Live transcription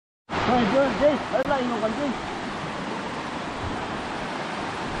Ay, Jay. Ay, lain mo kan, Jay.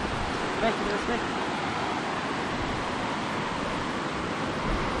 Respect.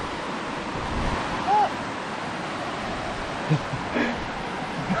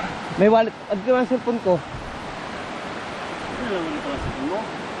 May wallet. Ano yung cellphone ko? Ano naman ito ang cellphone mo?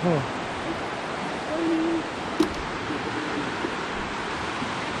 Oh.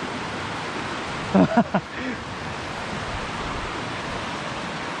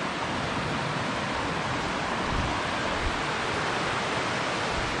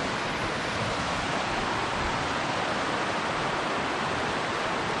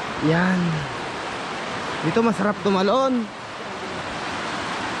 Yan. Dito masarap tumalon.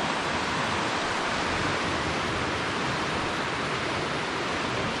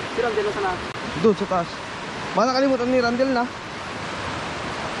 Si Randel na sana. Doon sa taas. Baka nakalimutan ni Randel na.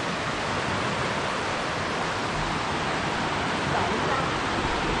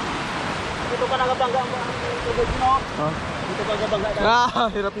 Dito pa nakabangga ang tubig mo. Ha? Dito pa nakabangga.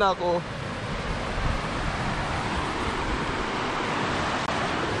 Hirap na ako.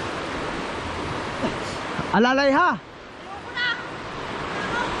 Alalay ha.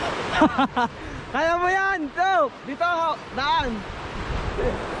 Kaya mo yan. Go. Dito daan.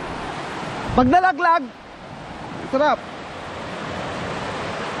 Pag nalaglag, sarap.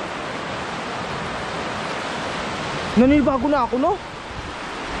 Nanilbago na ako, no?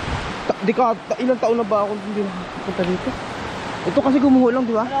 Ilang taon na ba ako hindi nakapunta dito? Ito kasi gumuho lang,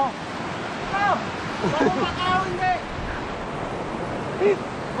 di ba? Ano? Stop! Ano makakawin eh?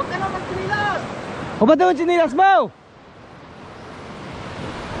 Huwag ka naman sinilas! O ba naman sinilas mo?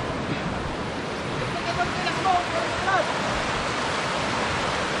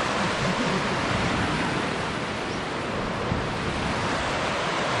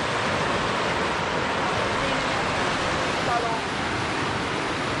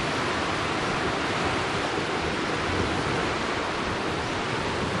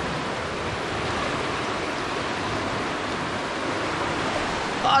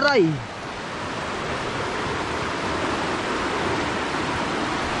 Aray!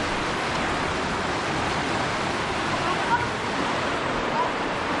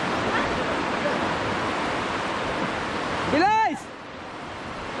 Bilis!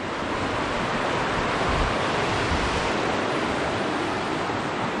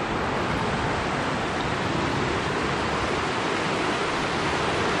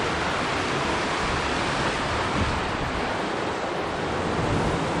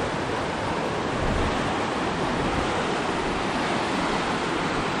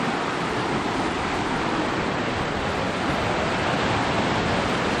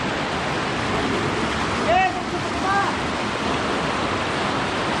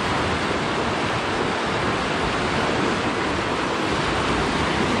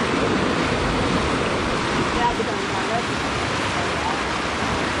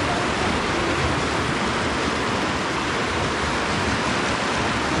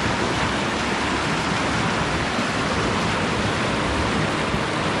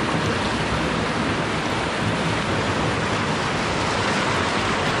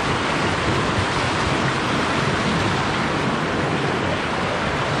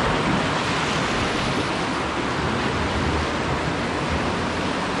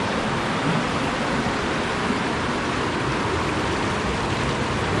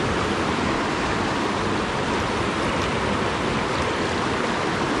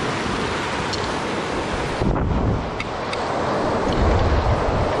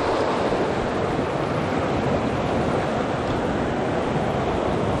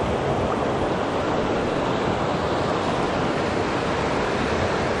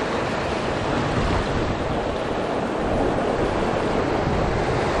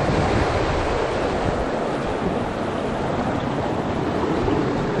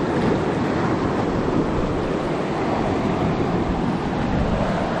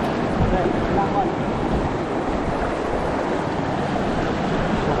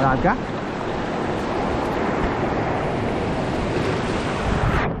 Raga?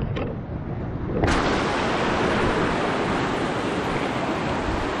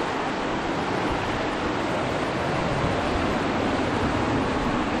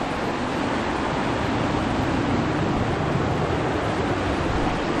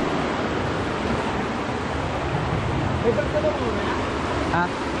 Ha?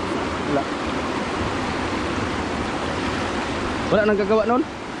 Wala. Wala nang gagawa nun?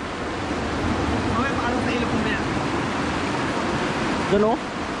 Okay, paano sa ilo kung kaya? Gano?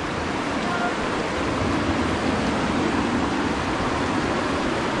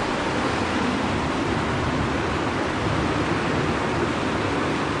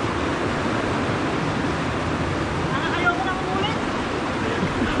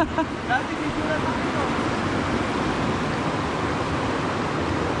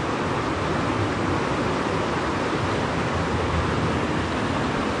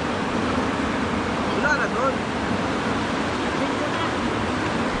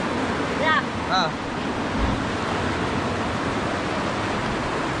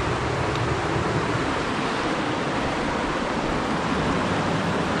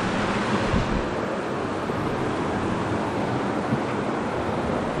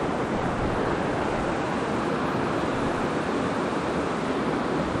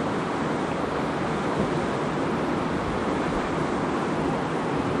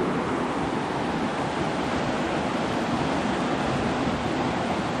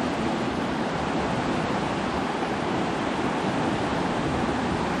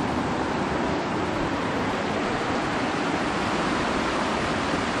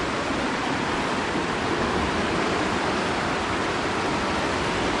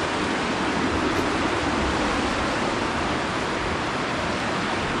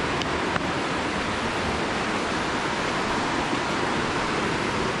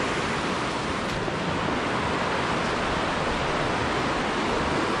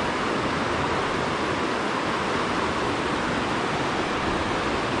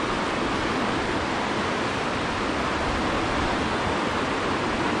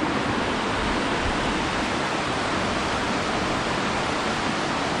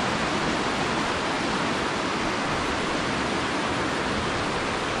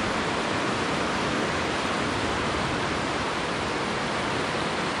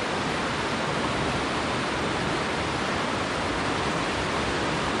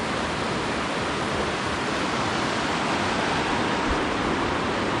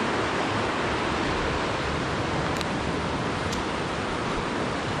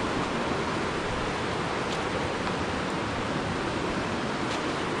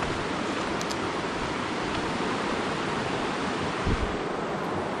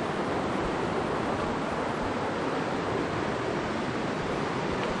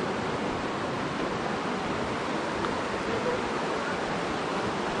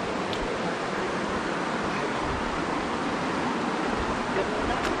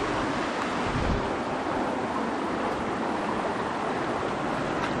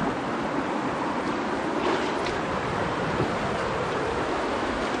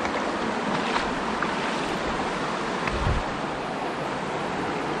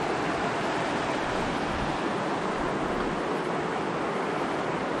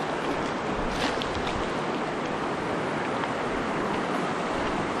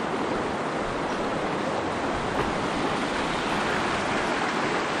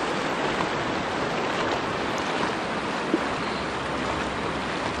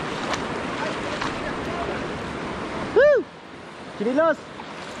 Kinilos!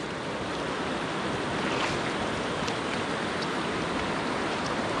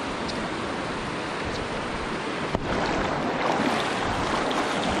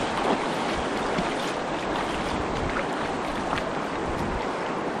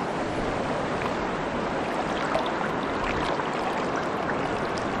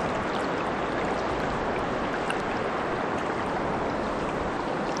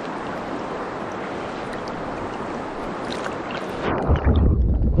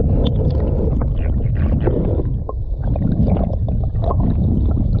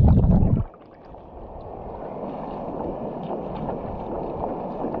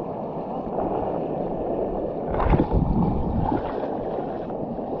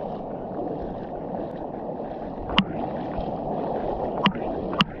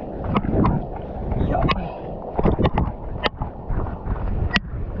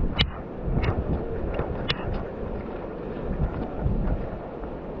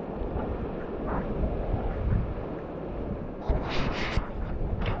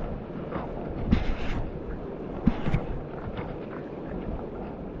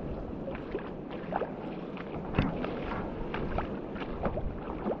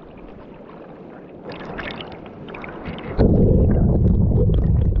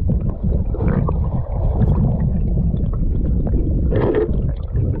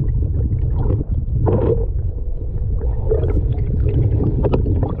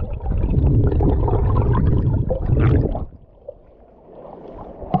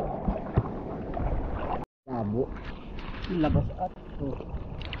 Labas at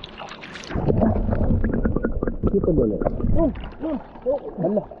dito dole.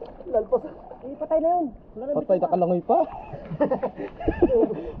 Hala. Lalpas. Patay na yun. Patay na kalangoy pa.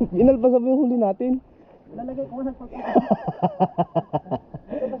 Inalbas mo yung huli natin. Lalagay ko sa pagkakas.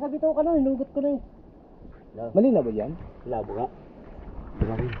 Sabi to ka na, hinugot ko na eh. Mali na ba yan? Labo ka.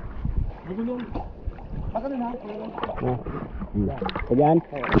 Magulong. Magulong na. Kagyan?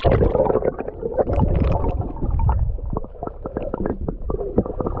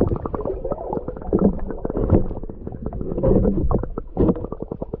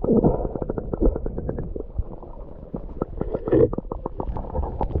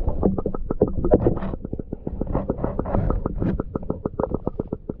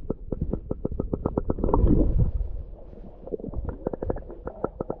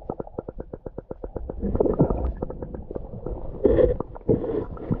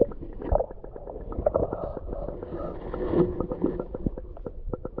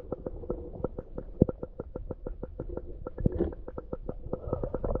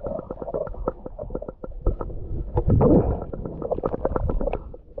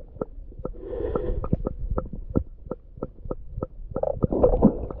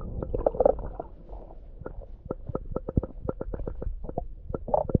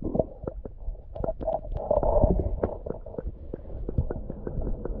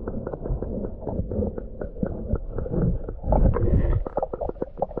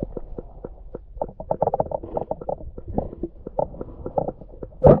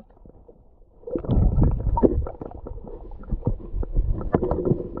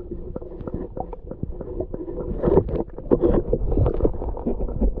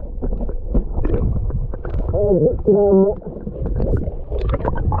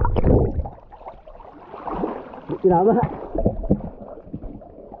 Tinama.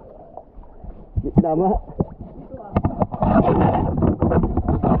 Tinama.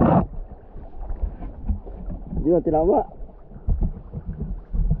 Di ba tinama?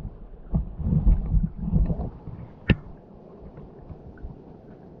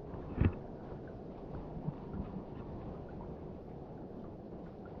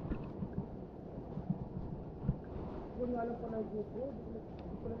 Alam ko na yung grupo, hindi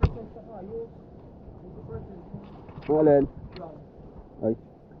ko na nag-sense sa kayo. Ang alin? Ay.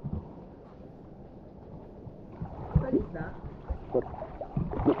 Talis na?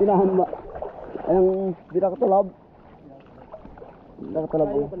 Tinahan ba? Ayang di nakatalab. Nakatalab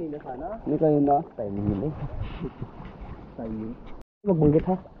Tayo ko. kanina sana. Hindi kayo na. Timing yun eh. Timing. Magbanggit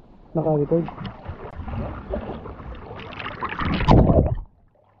ha. Nakarecord.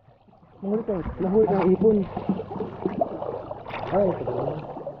 Mahuli tayo. Nahuli ng ipon. Ay, ito ba?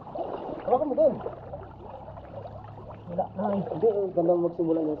 Hawakan mo doon. Wala. Ay, hindi. Ganda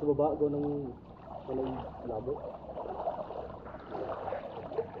magsimula niya sa baba. Gawa ng labo.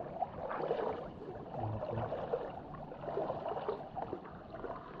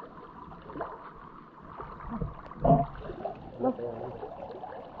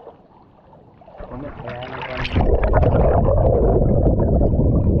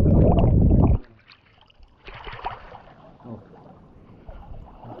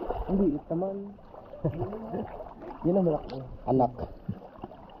 naman. Yun ang malaki. Anak.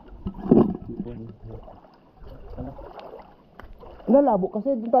 Nalabo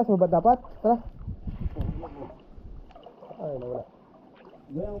kasi dun tayo sa baba dapat. Tara. Ay, nawala.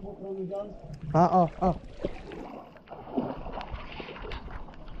 Gaya ang bukro mo dyan. Oo.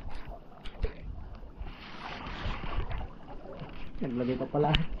 Naglagay ka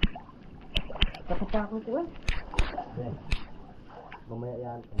pala. Takot ko eh. Mamaya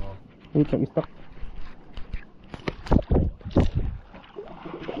yan. Wait, ang stock.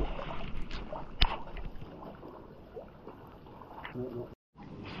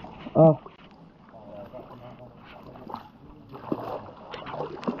 Oh.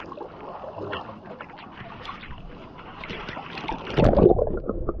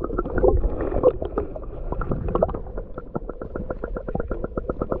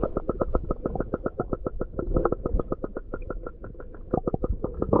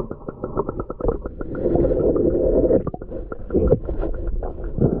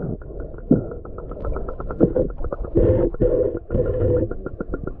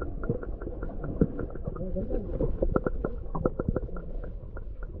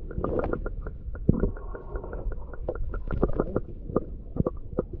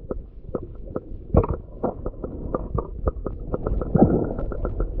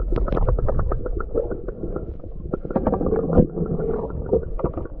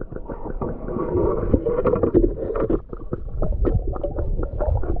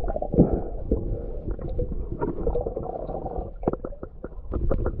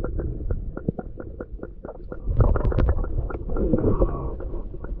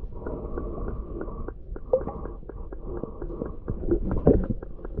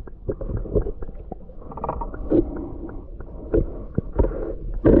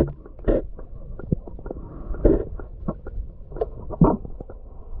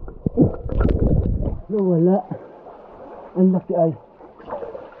 Nawala. Ang laki ay.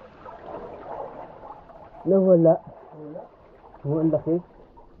 Nawala. Oo, ang laki.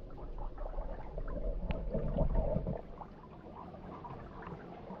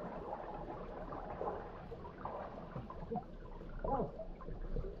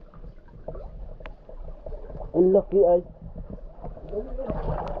 Ang laki ay.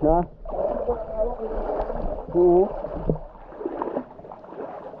 Na? Oo.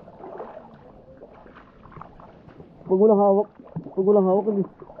 Pag walang hawak kasi.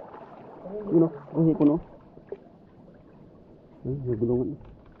 Yun o, ang hipon o. Ay, may gulungan.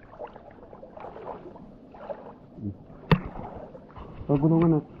 Gulungan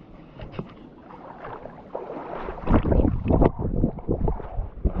na.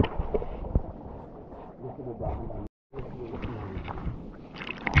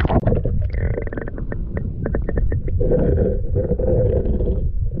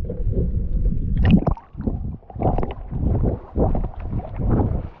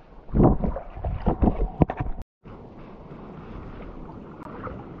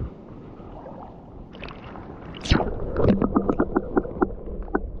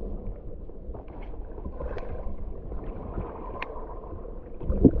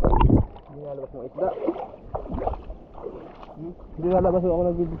 Lalabas ng isda. Hindi lalabas ako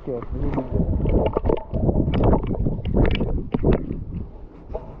nag-video.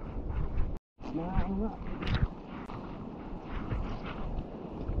 Nga.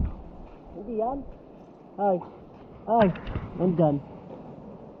 Hindi yan. Ay. Nandyan.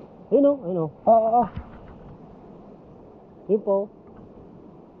 Ayun o. Oo. Yun po.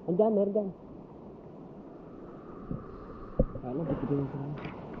 Nandyan, meron dyan. Kala, dito din sa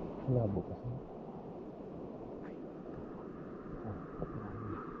labo kasi.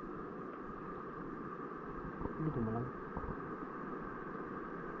 Dito mo lang.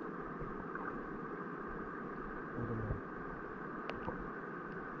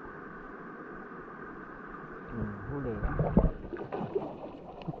 Huli.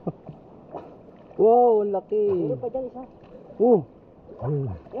 Wow, ang laki. Ano pa dyan isa?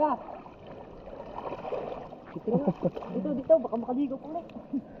 Yeah. Dito, baka makaligo pa ulit.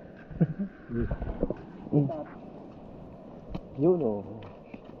 Yun o.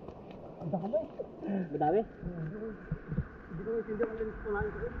 Ang dami. Madami? Hindi ko isinda ang linis kumain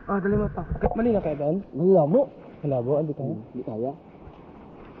ko eh. Dali mo pa. Mali na kaya doon? Malabo. Hindi kaya? Hindi kaya.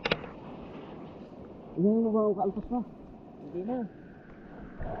 Iyan mo ba ang kaalpas pa? Hindi na.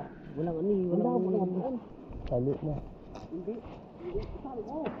 Walang ani. Walang sali na. Hindi. Sali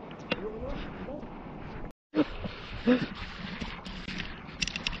mo.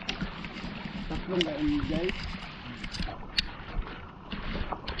 Tatlong daan guys.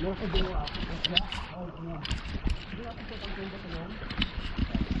 Nakagawa ako. Hindi ako sa pagkanda ko yan.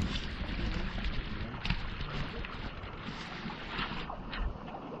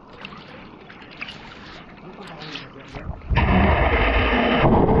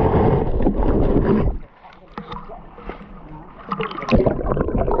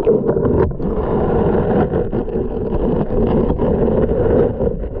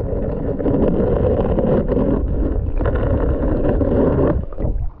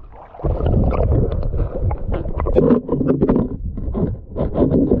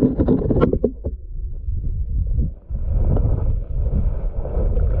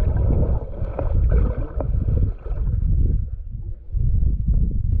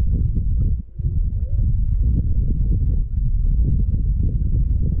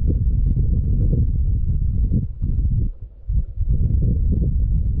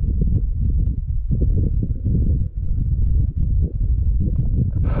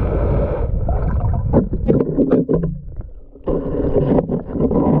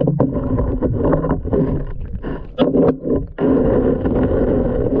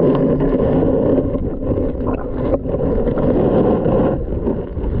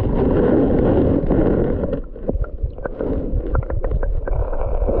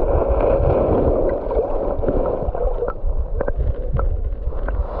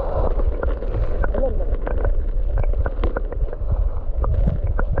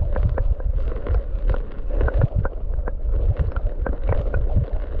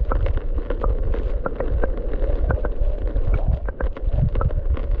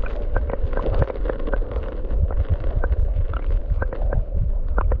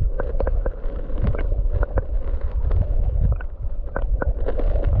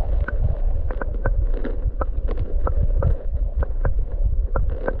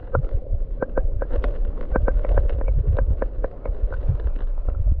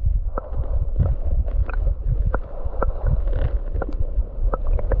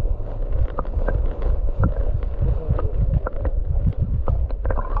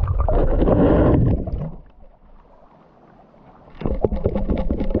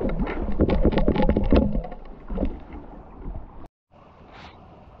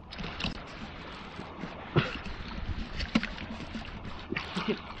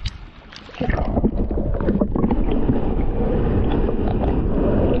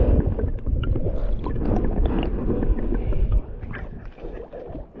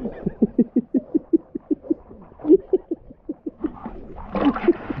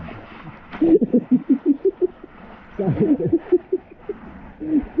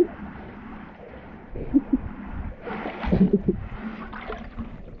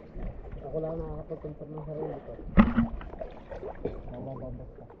 Ako lang nakakapagpunta ng sarili ko. Mabababas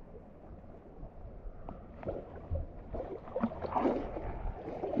ka.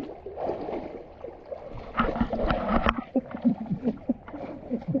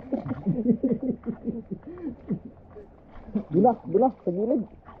 Bulas, sa gilid.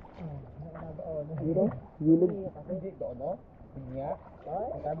 Gilid. Hindi, doon, no? Hindi.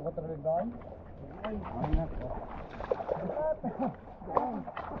 Kaya mo kontrol doon? Ay, nga.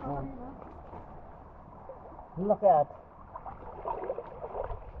 Laki at.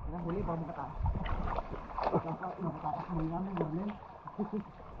 Huli pa makataas. Makataas mo yan, Merlin.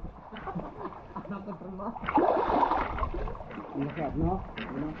 Ang kontrol mo. Laki at, no?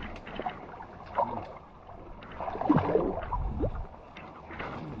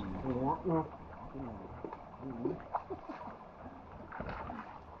 No.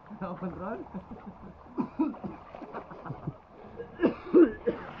 Ano control?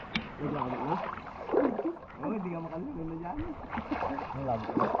 Naglago na? Oo, hindi ka makalunod na dyan. Naglago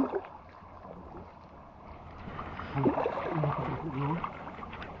na?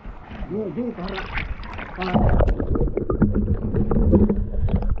 Hindi, para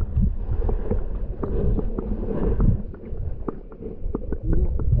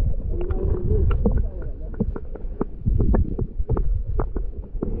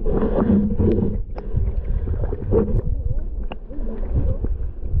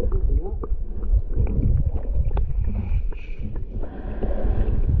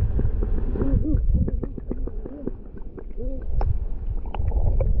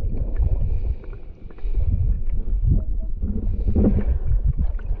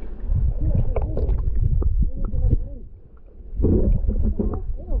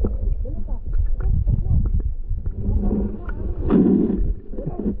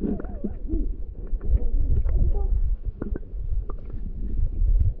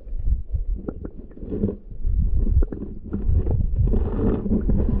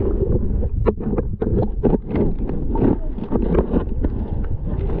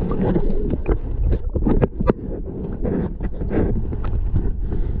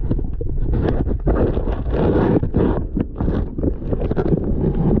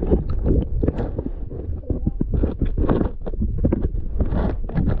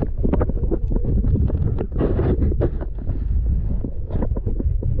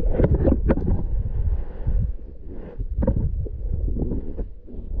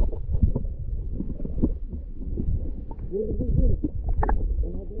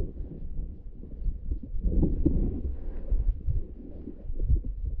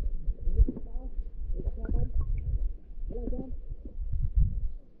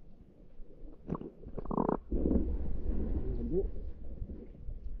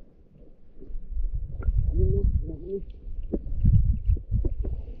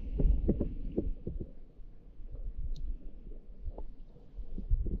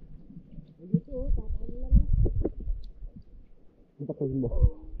patayin mo.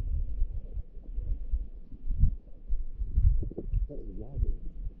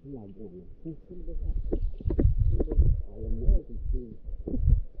 Lago. Ayaw mo.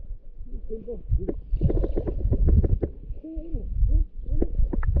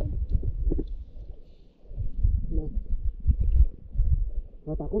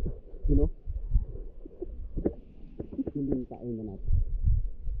 Natakot, you know? Hindi kain na natin.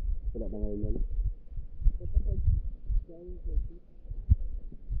 Wala na ngayon yan.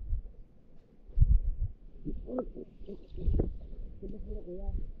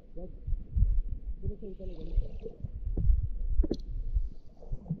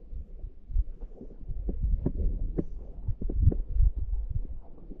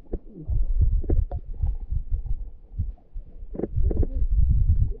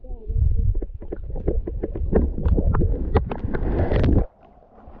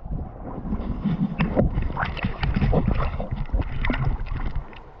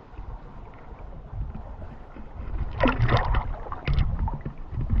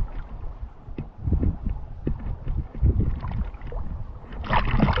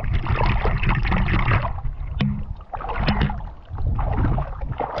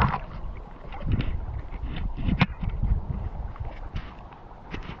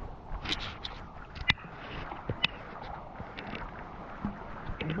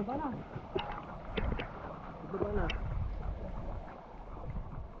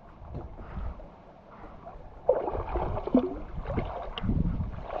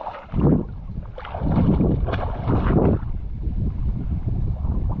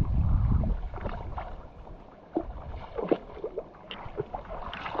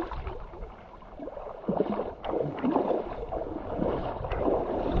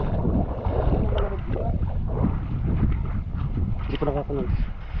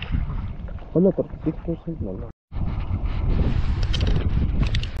 Wala, 36% na lang.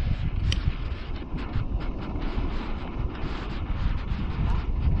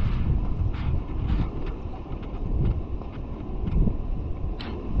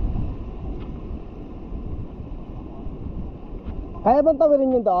 Kaya bang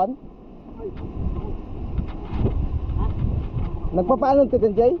tawirin yun doon? Nagpapaano Tito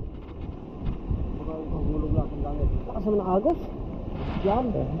Jay? Pagulog lang ang langit. Nakasama ng agos.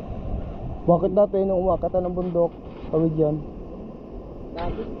 Yan. Bakit dati nung umakata ng bundok, tawid yan?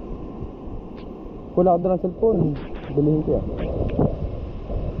 Dati. Wala ko doon ng cellphone. Bilhin ko yan.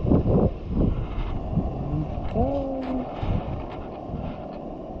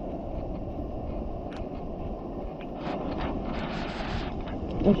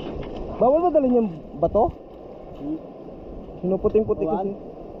 Bawal ba dalhin yung bato? Sinuputing-puti Bawal. kasi.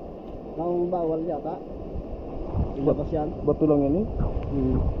 Nang bawal yata. Ilabas yan. Bato lang yan eh.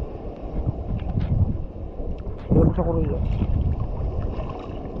 Pero sa Korea.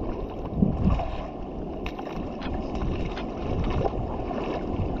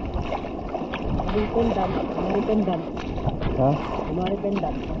 Pendant. Ha? Kumari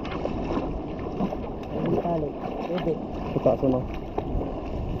pendant. Ang tali. Pwede. Pataas ano?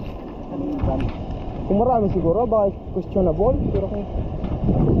 Kung marami siguro, baka questionable. Pero kung...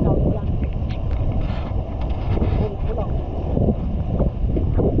 Kulang.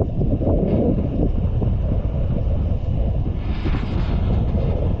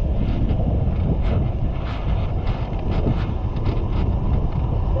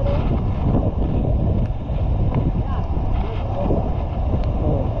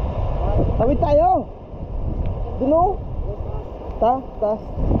 Tawid tayo! Doon o! Taas.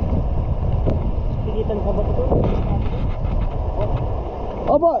 Tigitan ka ba ito?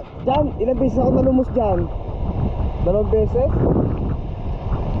 Opo, dyan. Ilang beses ako nalumos dyan? 2 beses?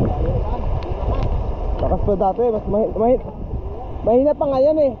 Lakas pa dati. Mas mahina pa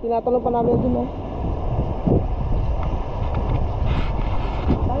ngayon eh. Tinatalong pa namin dun oh.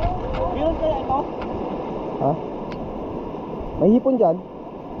 Meron kaya ito? Ha? May hipon dyan?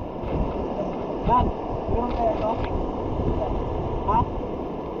 Yan. Meron kaya ito? Ha?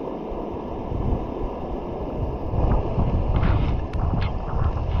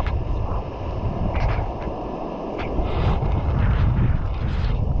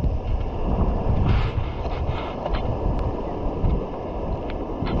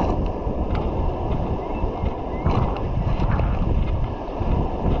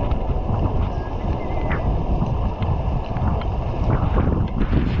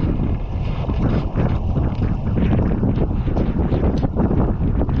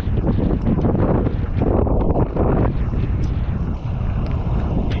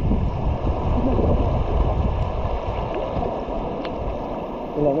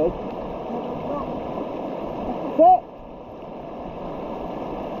 Ilang Se!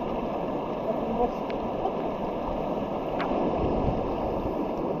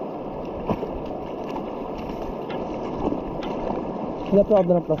 Sinapawag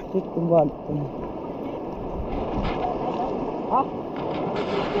na ng plastic. Tumbuhan. Ha?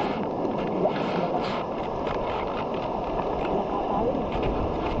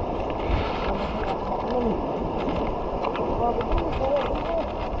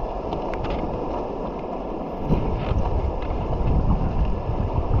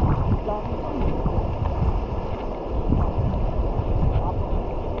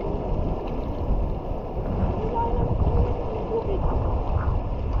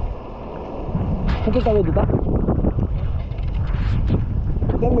 Saan tayo tawid dito?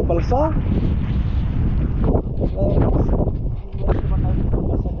 Diyan may balsa.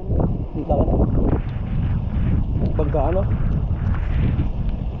 Dito ka. Pagka ano?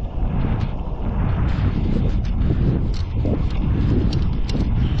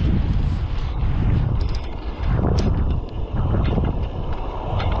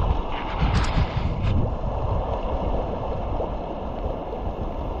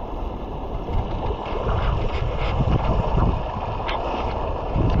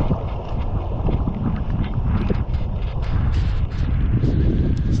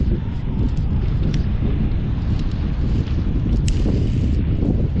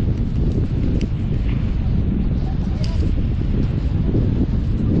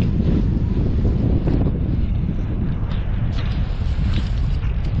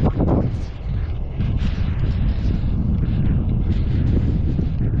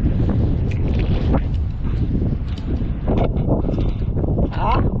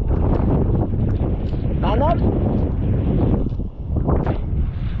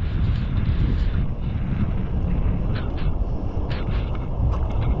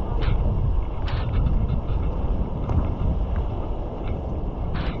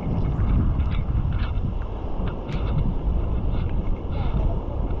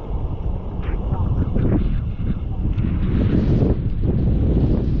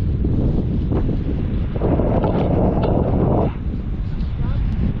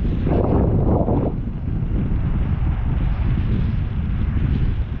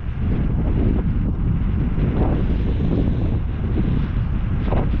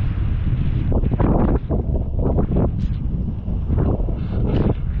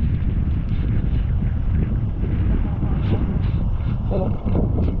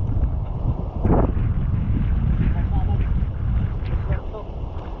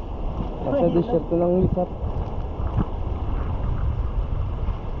 t-shirt ko ng lisap.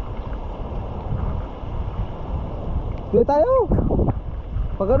 Tuloy tayo.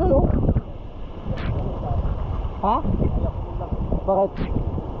 Pag ganun oh. Ha? Bakit?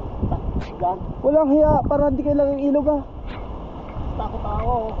 Yan. Walang hiya, para hindi kayo lang yung ilog ah. Takot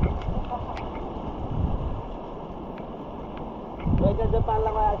ako. May ganda pa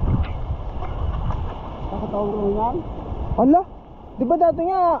lang kaya. Takot ako yan. Ala, di ba dati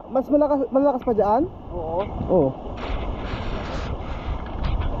nga mas malakas pa dyan? Oo. Oo.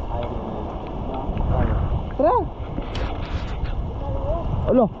 Tara.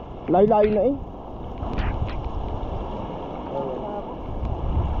 Alo, layo-layo na eh.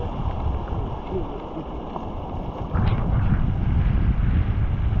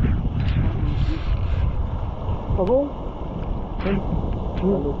 Pagong.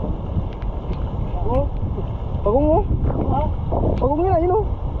 Pagong mo? Pagong nila, yun o.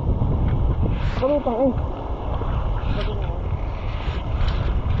 Kalutang eh.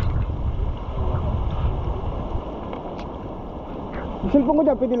 Yung cellphone ko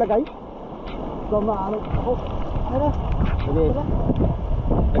dyan, pwede lagay? Ito maano ako. Ano na? Lagay.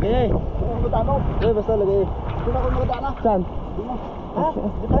 Lagay. Magdano? Lagay, basta lagay. Doon ako magdana. Saan? Ha?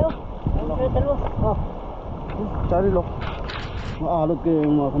 Dito tayo. Ano kayo dalawa? Ah. Charilo. Maalot kayo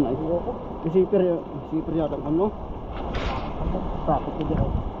yung mga kanay ko. Isipir yata ang ano. Takot ko dyan.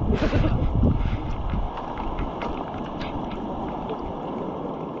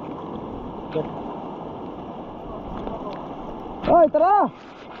 Hoy, tara!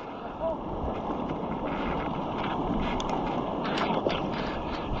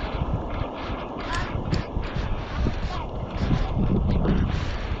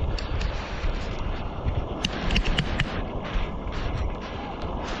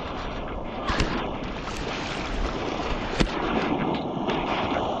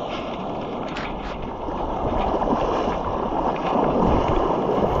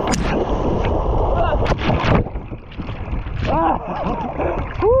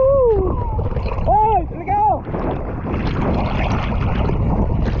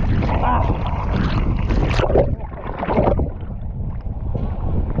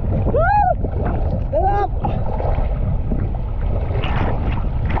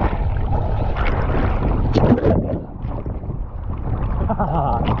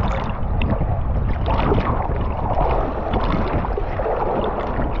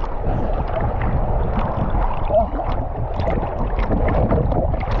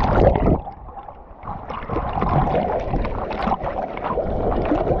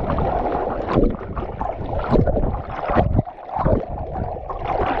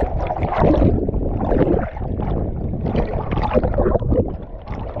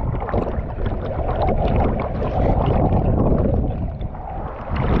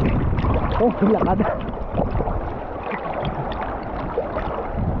 Lakad.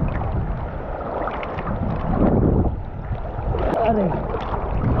 Are.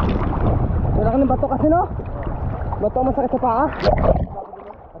 Wala ka ng bato kasi no? Bato ang masakit sa paa.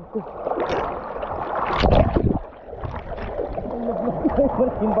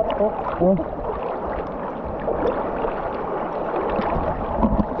 Yung bato. Oh.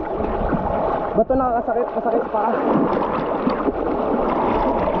 Bato nakakasakit, masakit sa paa.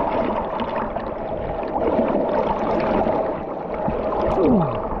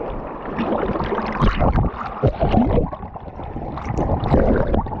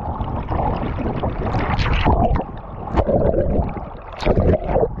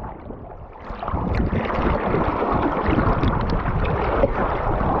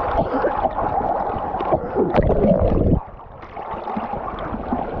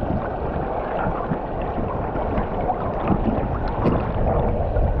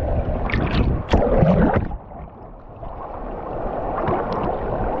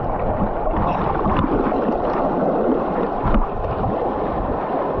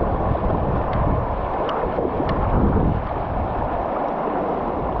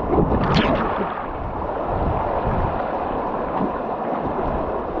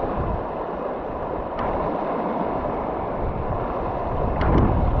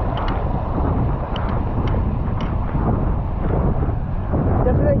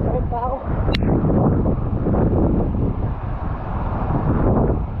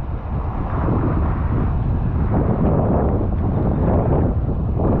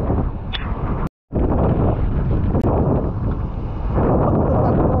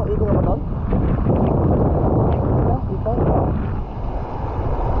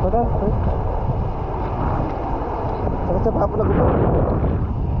 Sakit sa paa po na gusto.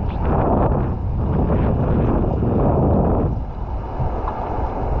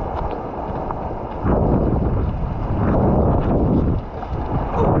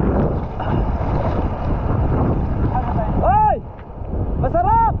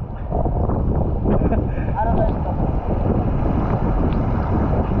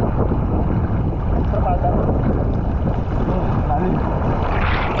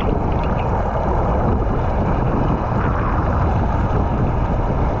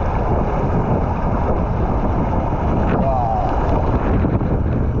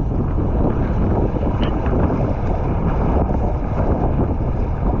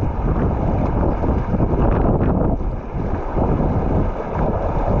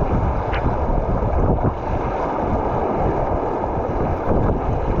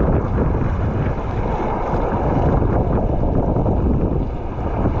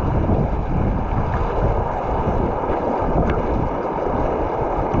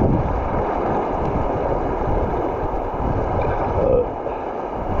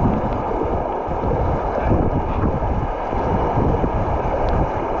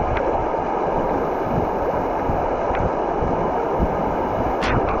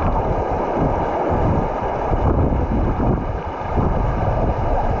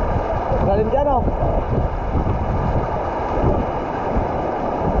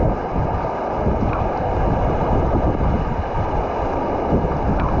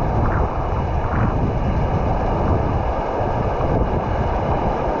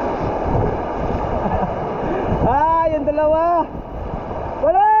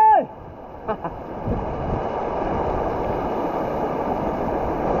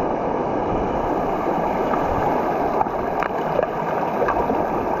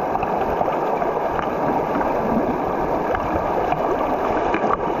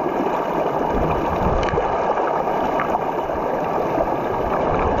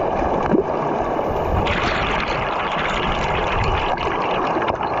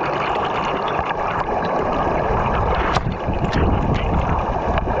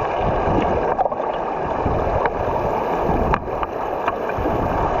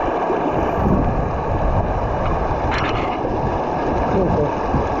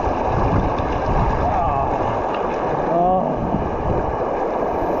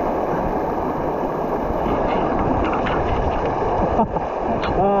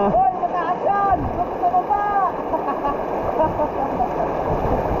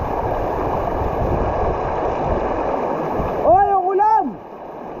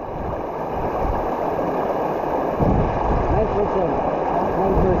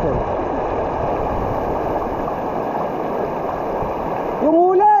 Yung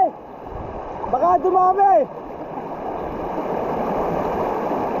huli! Baka dumami!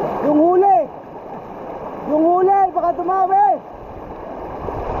 Yung huli! Yung huli! Baka dumami!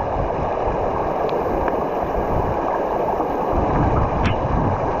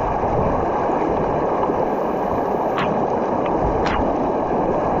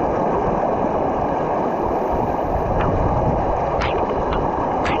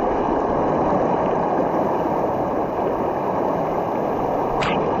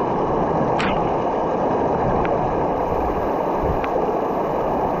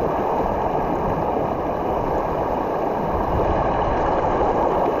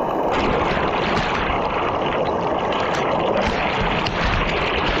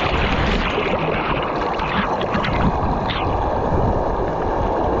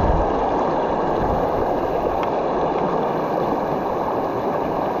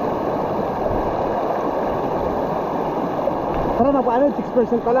 Tara na, paano?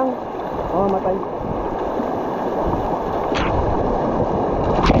 6% pa lang. Oo, matay.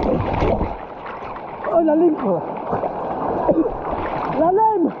 Oh, lalim po.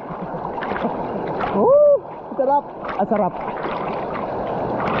 Lalim! Oh, sarap. Ah, sarap.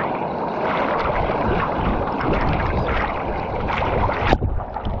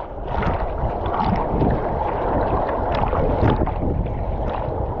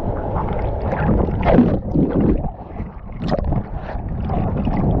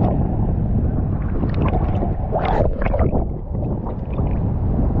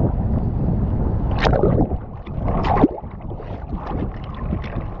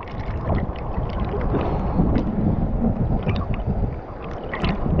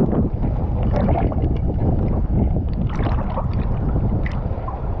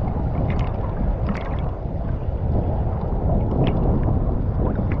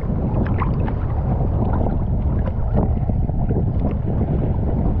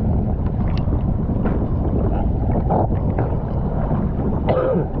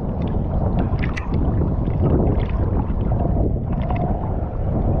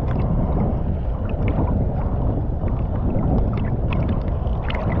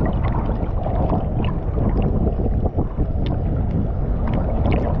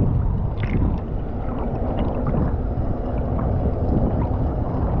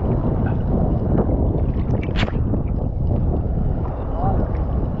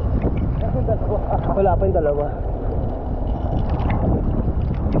 Wala pa yung dalawa.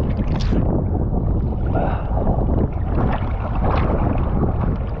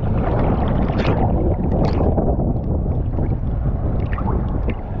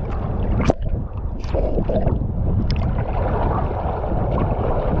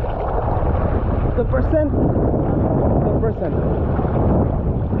 Percent 1%.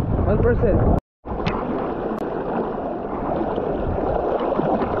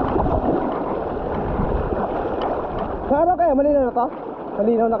 Sa araw kaya, malinaw na to?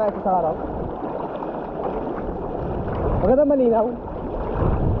 Malinaw na kaya sa araw? Maganda malinaw.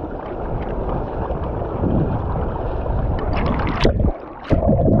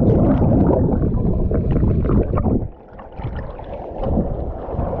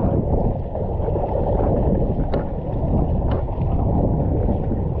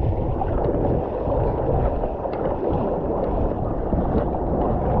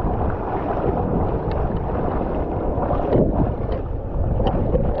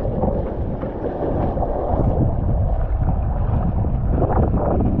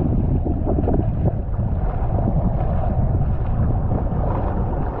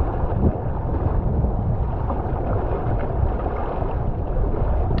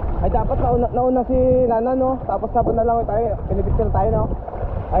 Dapat nauna si Nana, no? Tapos sabon na lang tayo. Binibidyo tayo, no?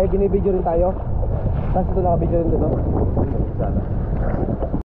 Ay, binibidyo rin tayo. Tapos ito nakabidyo rin dito, no?